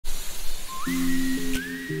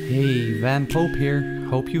Hey, Van Pope here,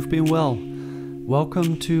 hope you've been well.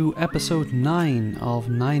 Welcome to episode 9 of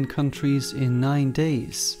 9 countries in 9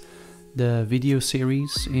 days, the video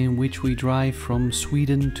series in which we drive from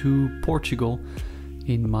Sweden to Portugal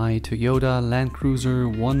in my Toyota Land Cruiser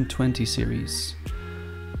 120 series.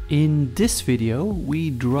 In this video we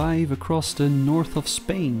drive across the north of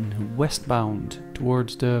Spain, westbound,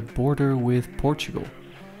 towards the border with Portugal.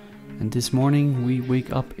 And this morning we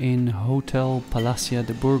wake up in Hotel Palacia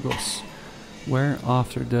de Burgos, where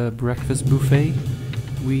after the breakfast buffet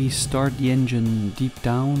we start the engine deep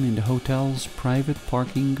down in the hotel's private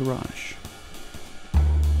parking garage.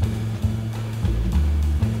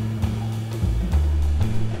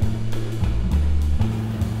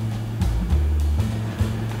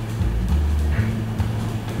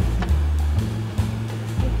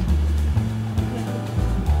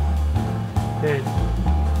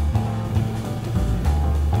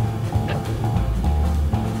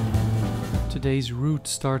 Today's route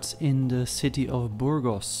starts in the city of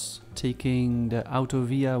Burgos, taking the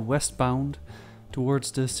autovia westbound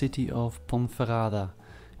towards the city of Ponferrada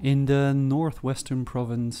in the northwestern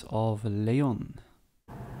province of León.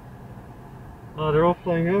 Oh, they're all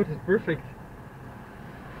flying out, it's perfect.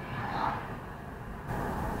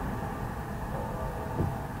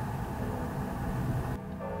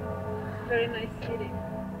 Very nice city.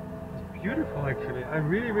 It's beautiful actually, I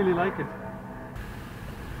really like it.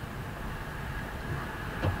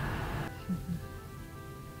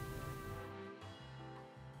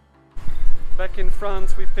 Back in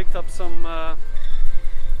France we picked up some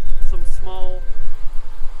small,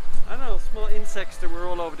 I don't know, small insects that were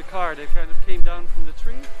all over the car. They kind of came down from the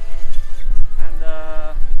tree, and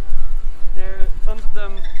there are tons of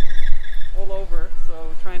them all over,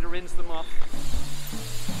 so trying to rinse them off.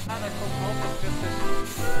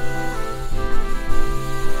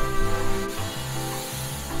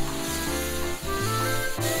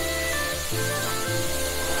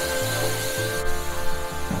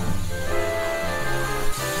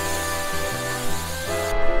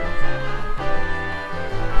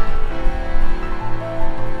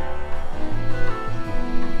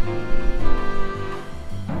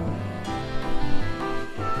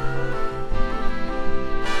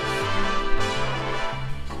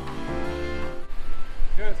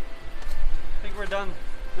 Done.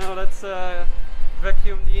 Now let's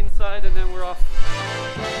vacuum the inside and then we're off.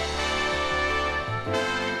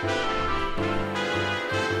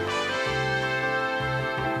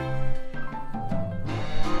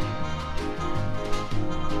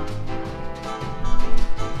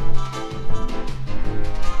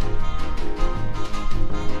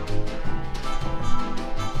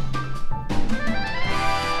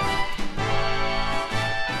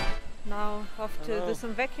 Now off to do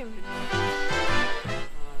some vacuum.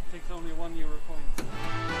 It takes only €1 coins.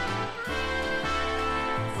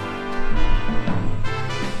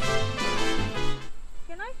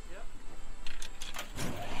 Can I? Yeah.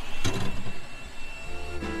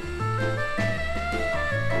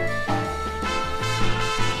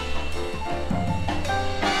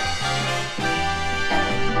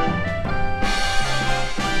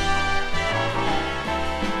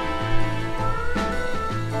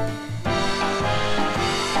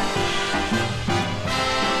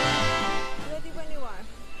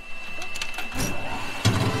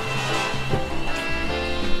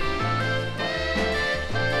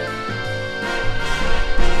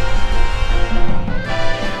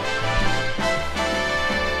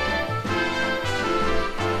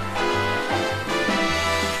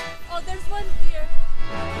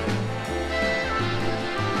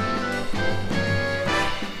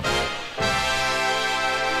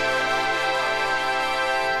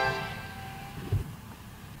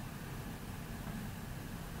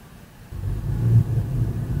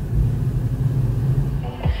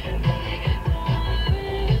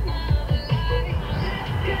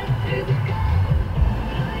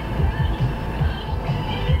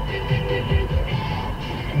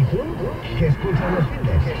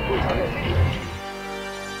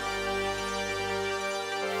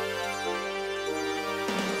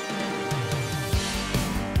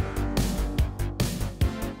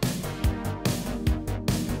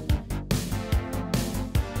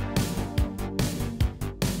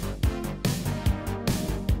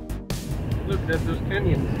 Look, there's those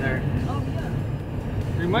canyons there. Oh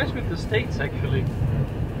yeah. Reminds me of the States actually.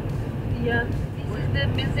 Yeah. This is the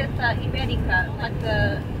Meseta Iberica, like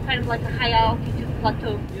the kind of like a high altitude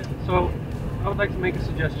plateau. Yeah. So I would like to make a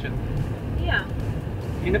suggestion. Yeah.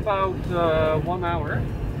 In about 1 hour,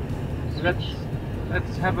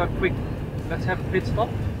 let's have a pit stop.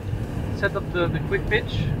 Set up the quick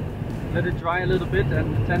pitch, let it dry a little bit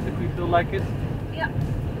and the tent if we feel like it. Yeah.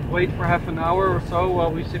 Wait for half an hour or so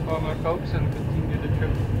while we sip on our cokes and continue the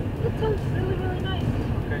trip. That sounds really, really nice.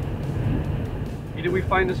 Okay. Either we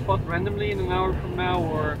find a spot randomly in an hour from now,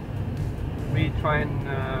 or we try and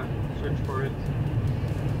search for it.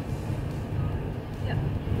 Yeah.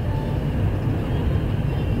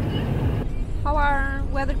 How are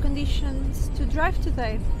weather conditions to drive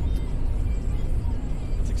today?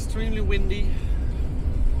 It's extremely windy.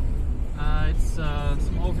 It's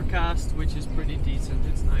some overcast, which is pretty decent.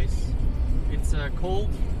 It's nice. It's cold.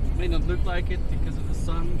 It may not look like it because of the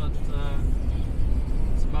sun, but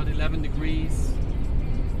it's about 11 degrees.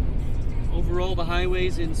 Overall, the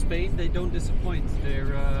highways in Spain, they don't disappoint.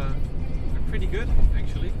 They're pretty good,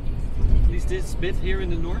 actually. At least this bit here in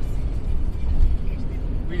the north.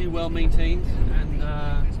 Really well maintained and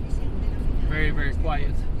very, very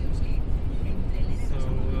quiet.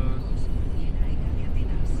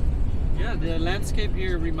 Yeah, the landscape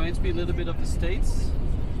here reminds me a little bit of the States.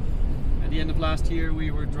 At the end of last year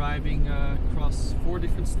we were driving across 4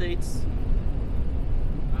 different states.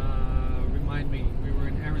 Remind me, we were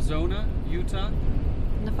in Arizona, Utah,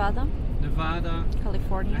 Nevada,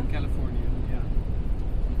 California. and California, yeah.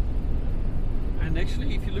 And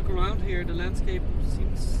actually if you look around here, the landscape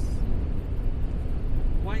seems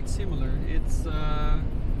quite similar. It's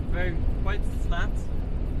quite flat,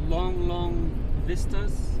 long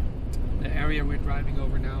vistas. The area we're driving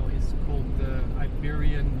over now is called the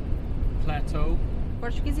Iberian Plateau.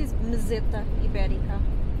 Portuguese is Meseta Ibérica.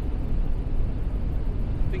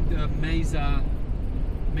 I think the mesa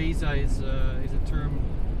is a term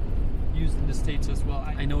used in the States as well.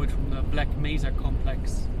 I know it from the Black Mesa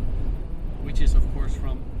complex, which is of course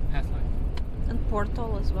from Pathline. And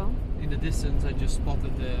Portal as well. In the distance I just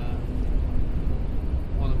spotted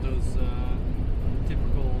one of those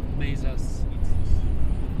typical mesas.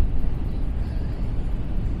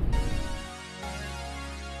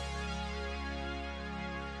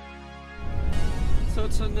 So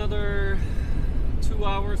it's another 2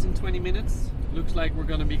 hours and 20 minutes. Looks like we're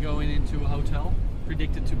gonna be going into a hotel.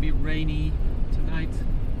 Predicted to be rainy tonight.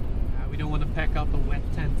 We don't want to pack up a wet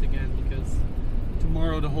tent again because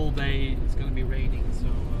tomorrow the whole day it's gonna be raining. So,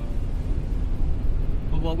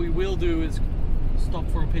 but what we will do is stop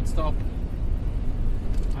for a pit stop.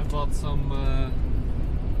 I bought some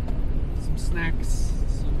snacks,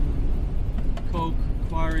 some Coke,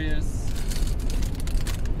 Aquarius.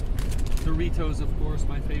 Doritos, of course,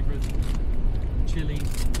 my favorite. Chili.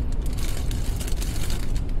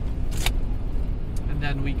 And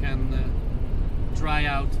then we can dry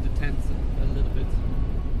out the tent a little bit.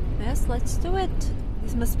 Yes, let's do it.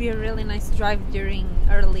 This must be a really nice drive during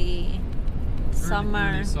early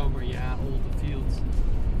summer. Early summer, yeah, all the fields.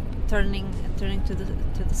 Turning to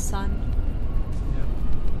the sun.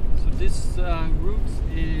 Yeah. So this route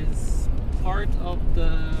is part of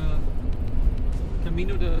the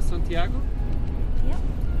Camino de Santiago. Yeah.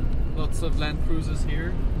 Lots of Land Cruisers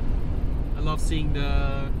here. I love seeing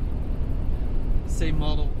the same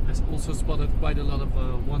model. I also spotted quite a lot of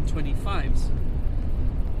 125s,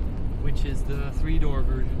 which is the 3-door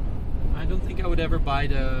version. I don't think I would ever buy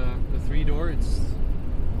the 3-door. It's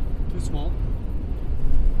too small.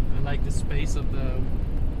 I like the space of the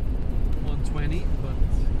 120, but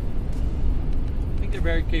I think they're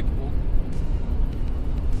very capable.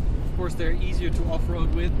 Of course, they're easier to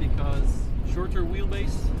off-road with because shorter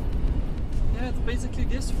wheelbase. Yeah, it's basically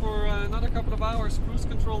this for another couple of hours. Cruise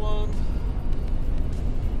control on.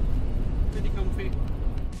 Pretty comfy.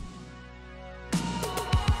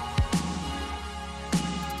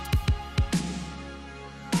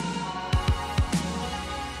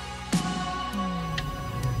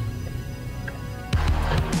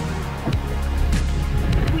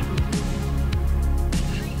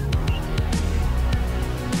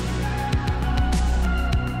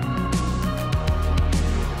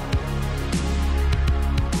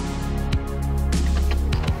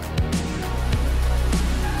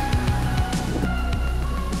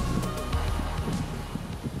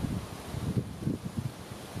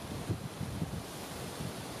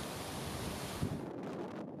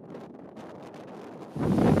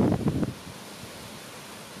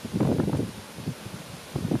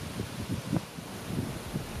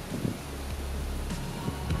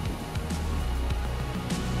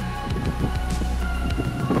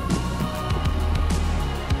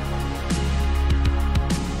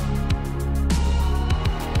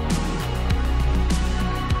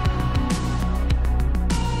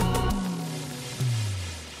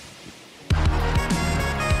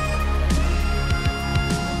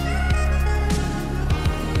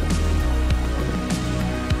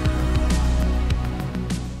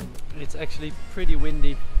 it's actually pretty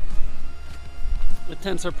windy. The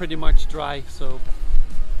tents are pretty much dry, so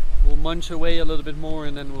we'll munch away a little bit more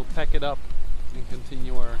and then we'll pack it up and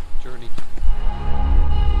continue our journey.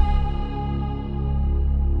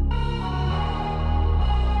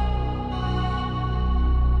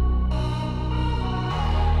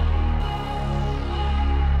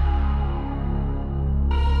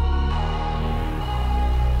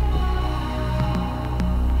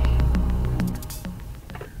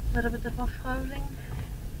 A little bit of off-roading.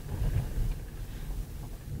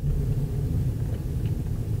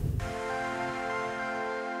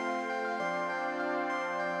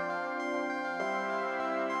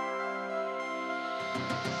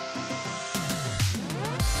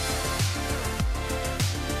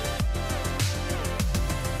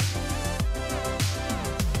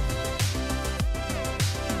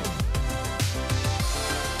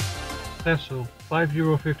 Espresso,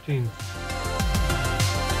 €5.15.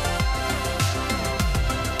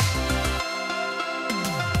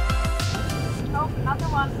 Oh, another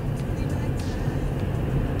one.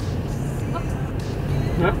 Look.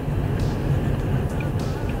 Yeah.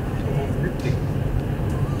 50.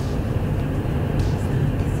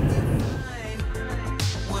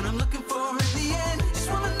 What I'm looking for in the end, just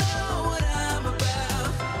wanna know what I'm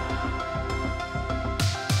about.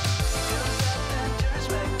 Goes up and turns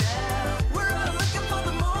back down. We're all looking for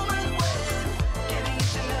the moment when getting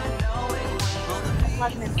to knowing when all the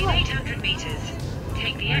Las people. In Medulas. 800 meters,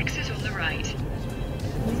 take the exit on the right.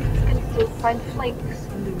 You can still find flakes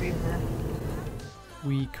in the river.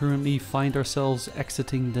 We currently find ourselves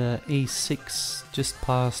exiting the A6 just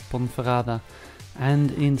past Ponferrada,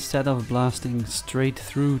 and instead of blasting straight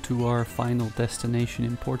through to our final destination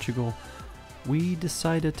in Portugal, we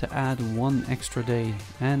decided to add one extra day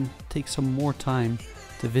and take some more time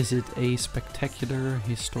to visit a spectacular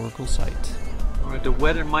historical site. Alright, the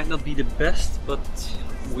weather might not be the best, but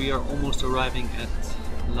we are almost arriving at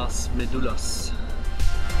Las Medulas.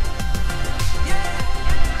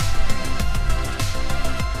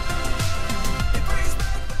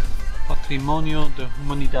 Patrimonio de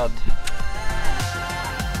Humanidad.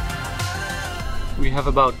 We have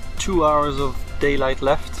about 2 hours of daylight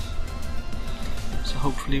left, so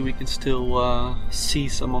hopefully we can still see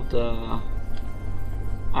some of the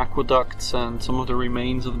aqueducts and some of the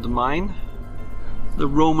remains of the mine. The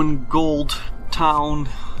Roman gold town,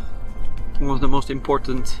 one of the most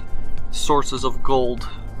important sources of gold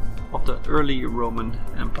of the early Roman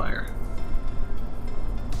Empire.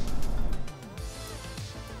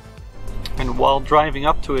 And while driving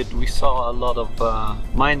up to it, we saw a lot of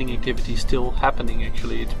mining activity still happening.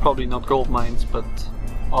 Actually, it's probably not gold mines, but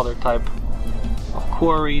other type of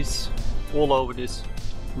quarries all over this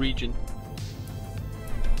region.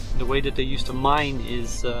 The way that they used to mine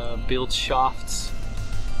is build shafts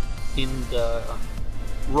in the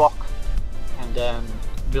rock and then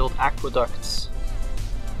build aqueducts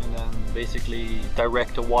and then basically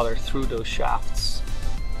direct the water through those shafts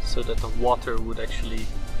so that the water would actually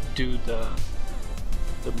do the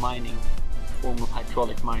mining, form of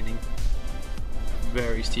hydraulic mining.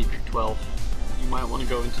 Very steep, 12. You might want to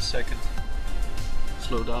go into second.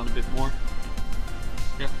 Slow down a bit more.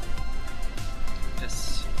 Yeah.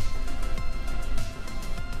 Yes.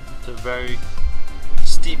 It's a very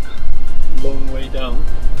steep, long way down.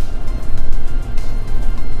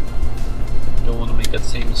 Don't want to make that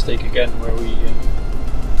same mistake again where we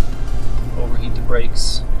overheat the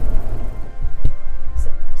brakes.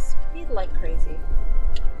 Speed like crazy.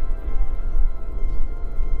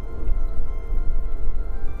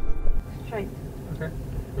 Straight. Okay,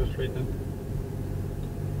 go straight then.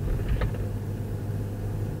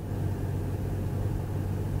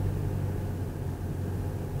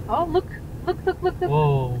 Oh, look. Look.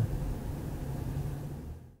 Whoa.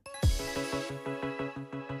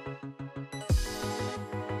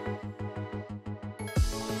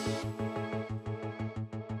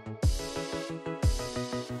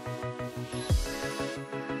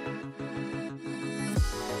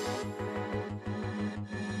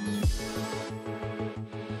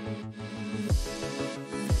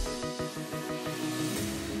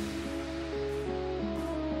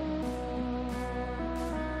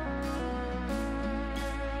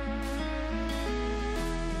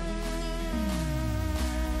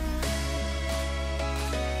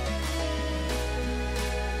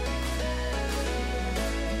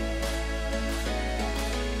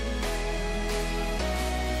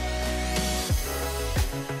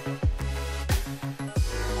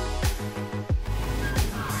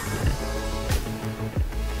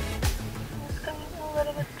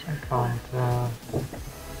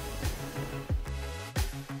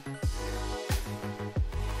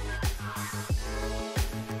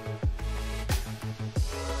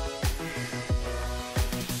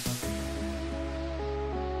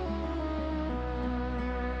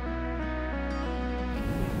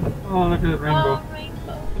 Oh, look at the rainbow. Oh,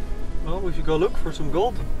 rainbow. Well, we should go look for some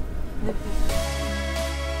gold.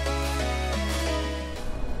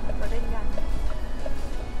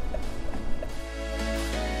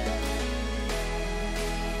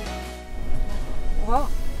 Wow,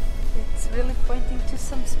 it's really pointing to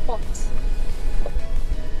some spots.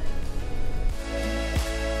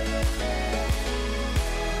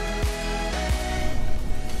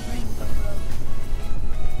 Rainbow road.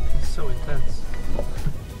 It's so intense.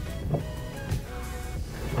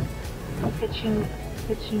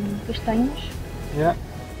 Catching castanhos. Yeah.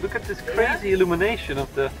 Look at this crazy illumination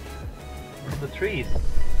of the trees.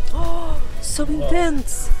 Oh, so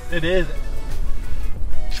intense! It is.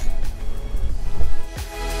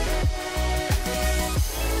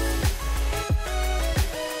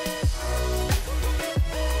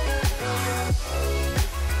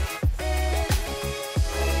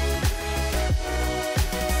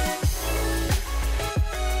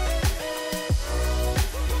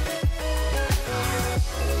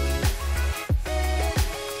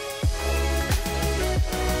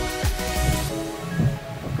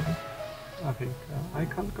 I think I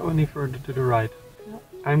can't go any further to the right. No.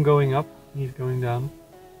 I'm going up, he's going down.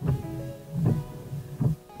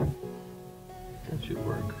 That should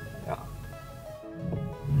work. Yeah.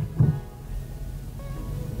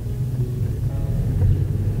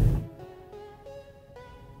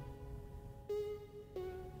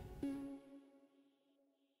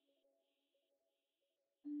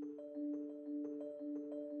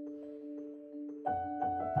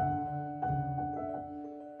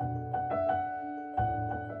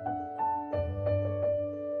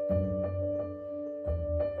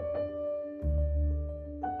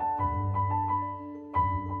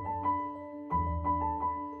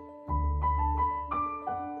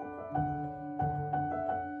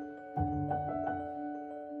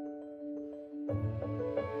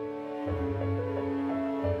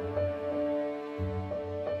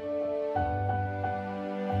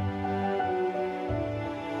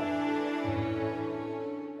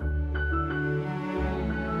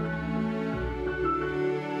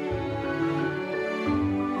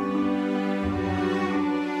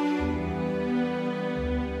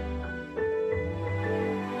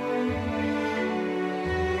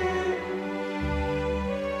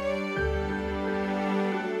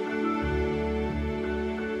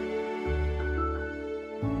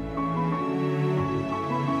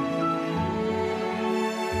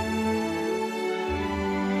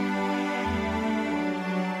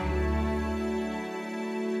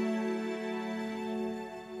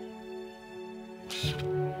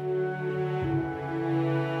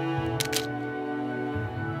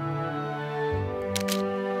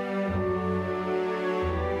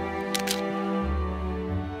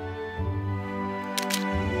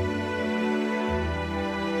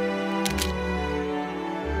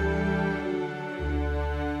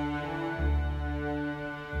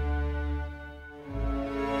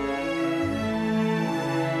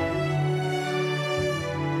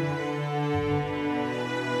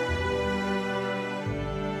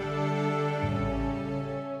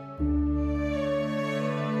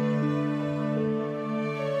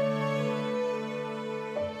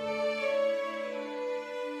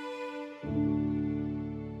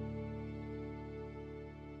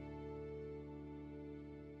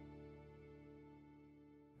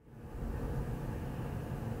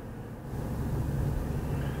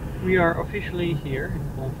 We are officially here in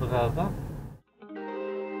Ponferrada.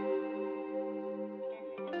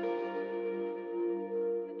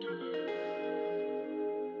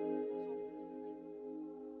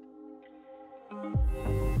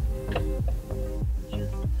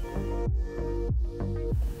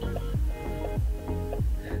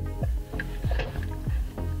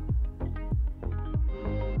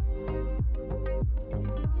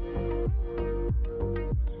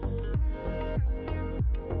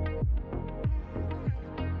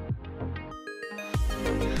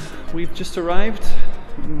 We've just arrived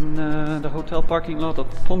in the hotel parking lot of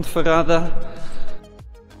Ponferrada.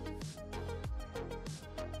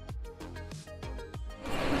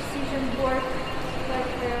 Precision work, like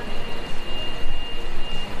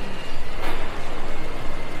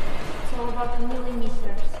it's all about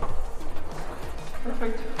millimeters.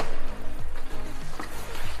 Perfect.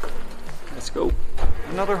 Let's go.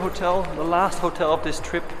 Another hotel, the last hotel of this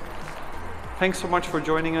trip. Thanks so much for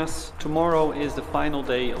joining us. Tomorrow is the final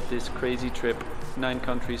day of this crazy trip. 9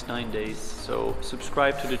 countries, 9 days. So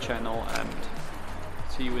subscribe to the channel and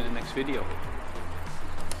see you in the next video.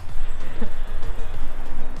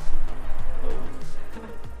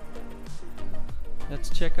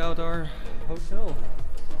 Let's check out our hotel.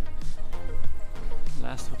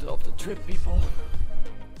 Last hotel of the trip, people.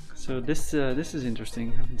 So this is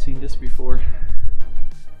interesting. I haven't seen this before.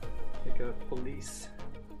 Like a police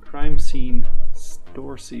crime scene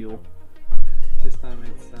door seal. This time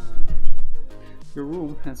it's your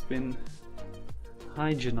room has been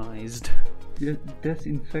hygienized.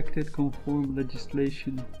 Disinfected conform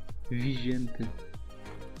legislation vigente.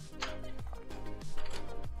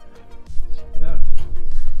 Check it out.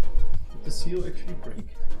 Did the seal actually break?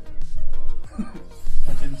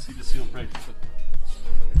 I didn't see the seal break.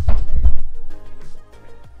 But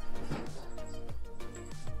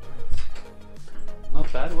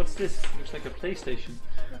not bad. What's this? Looks like a PlayStation.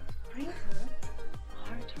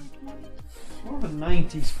 More of a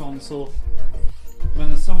 90s console.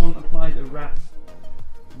 When someone applied a wrap,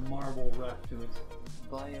 marble wrap to it.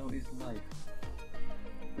 Bio is life.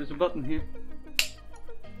 There's a button here.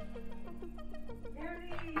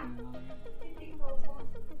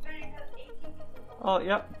 Oh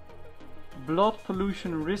yeah. Blood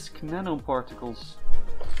pollution risk nanoparticles.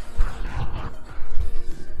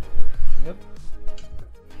 Yep.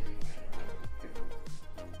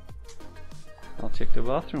 I'll check the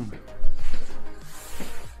bathroom.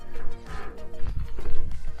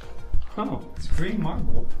 Oh, it's green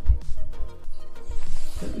marble.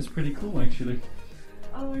 That is pretty cool actually.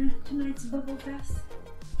 Our tonight's bubble bath.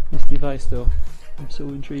 This device though, I'm so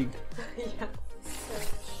intrigued. Yeah.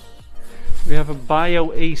 We have a Bio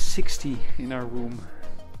A60 in our room.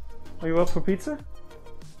 Are you up for pizza?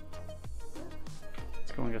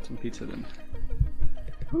 Let's go and get some pizza then.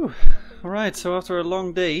 Alright, so after a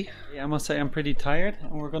long day, I must say I'm pretty tired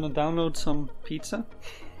and we're gonna download some pizza.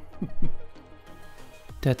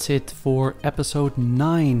 That's it for episode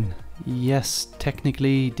 9. Yes,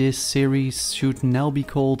 technically this series should now be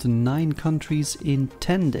called 9 countries in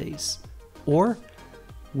 10 days. Or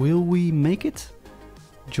will we make it?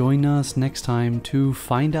 Join us next time to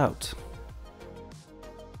find out.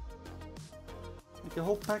 Like a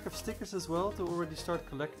whole pack of stickers as well to already start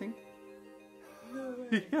collecting.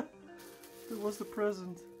 Yeah, that was the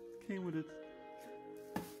present. Came with it.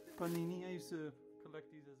 Panini, I used to collect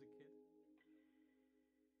these as a